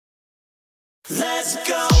Let's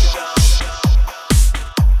go.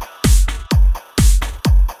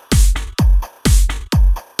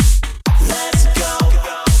 Let's go.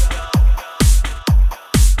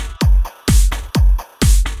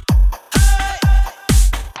 Hey.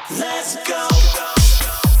 Let's go.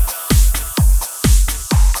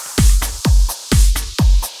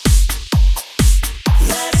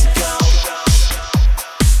 Let's go.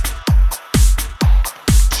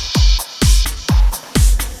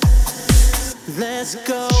 Let's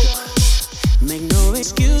go. Make no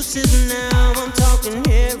excuses now. I'm talking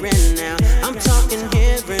here and now. I'm talking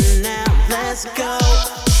here and now. Let's go.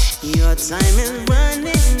 Your time is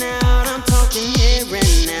running out. I'm talking here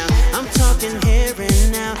and now. I'm talking here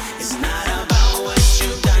and now. It's not about what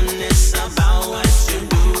you've done, it's about what you're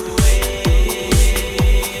doing.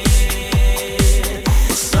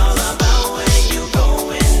 It's all about where you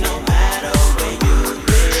going, no matter where you've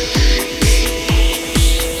been.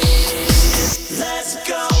 Let's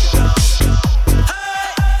go.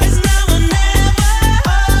 It's now or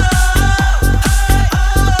never.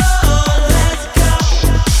 Let's go.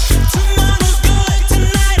 Tomorrow's good,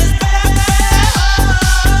 tonight is better.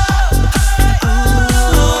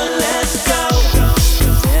 Let's go.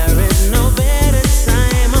 There is no better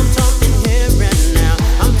time. I'm talking here and now.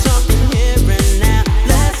 I'm talking here and now.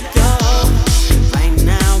 Let's go. Right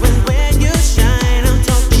now is where you shine. I'm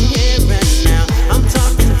talking here and now. I'm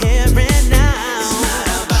talking here and now. It's not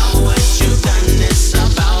about what you've done, it's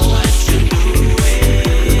about what you're doing.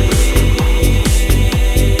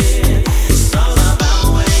 It's all about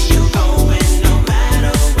where you going, no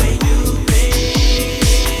matter where you've been.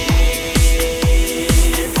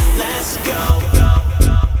 Let's go.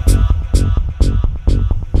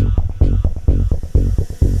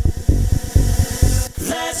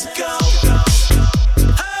 Let's go.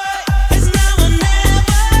 It's now or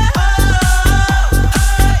never.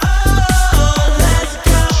 Let's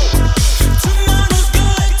go. Tomorrow's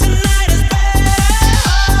good, tonight is better.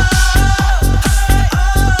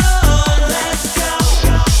 Let's go.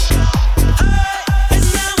 It's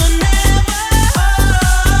now or never.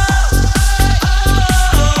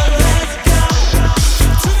 Let's go.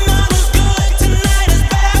 Tomorrow's good, tonight is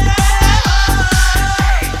better.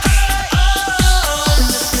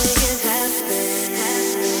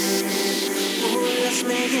 Let's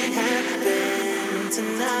make it happen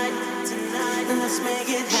tonight. Let's make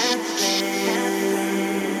it happen.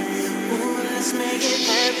 Ooh, let's make it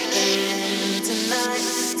happen tonight.